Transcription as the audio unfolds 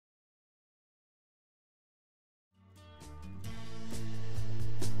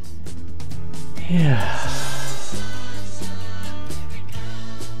Yeah.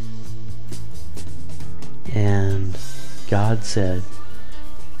 And God said,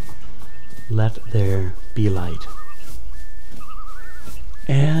 "Let there be light."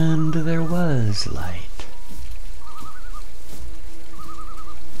 And there was light.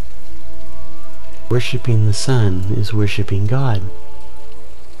 Worshipping the sun is worshipping God.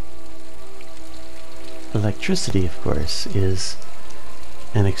 Electricity, of course, is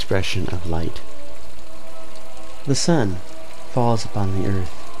an expression of light. The sun falls upon the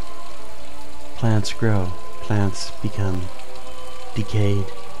earth. Plants grow. Plants become decayed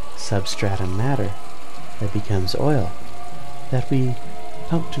substratum matter that becomes oil that we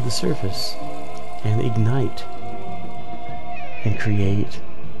pump to the surface and ignite and create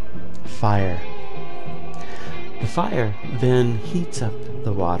fire. The fire then heats up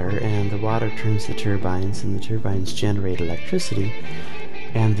the water, and the water turns the turbines, and the turbines generate electricity,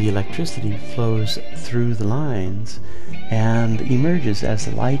 and the electricity flows through the lines and emerges as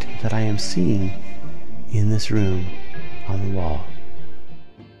the light that I am seeing in this room on the wall.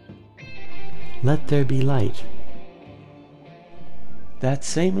 Let there be light. That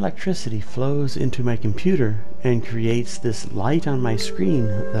same electricity flows into my computer and creates this light on my screen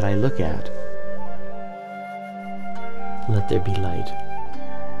that I look at. Let there be light.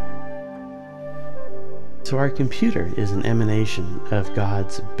 So our computer is an emanation of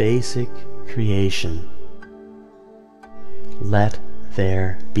God's basic creation. Let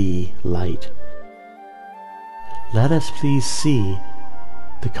there be light. Let us please see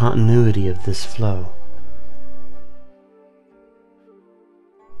the continuity of this flow.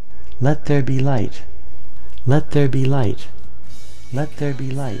 Let there be light. Let there be light. Let there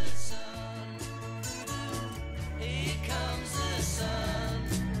be light.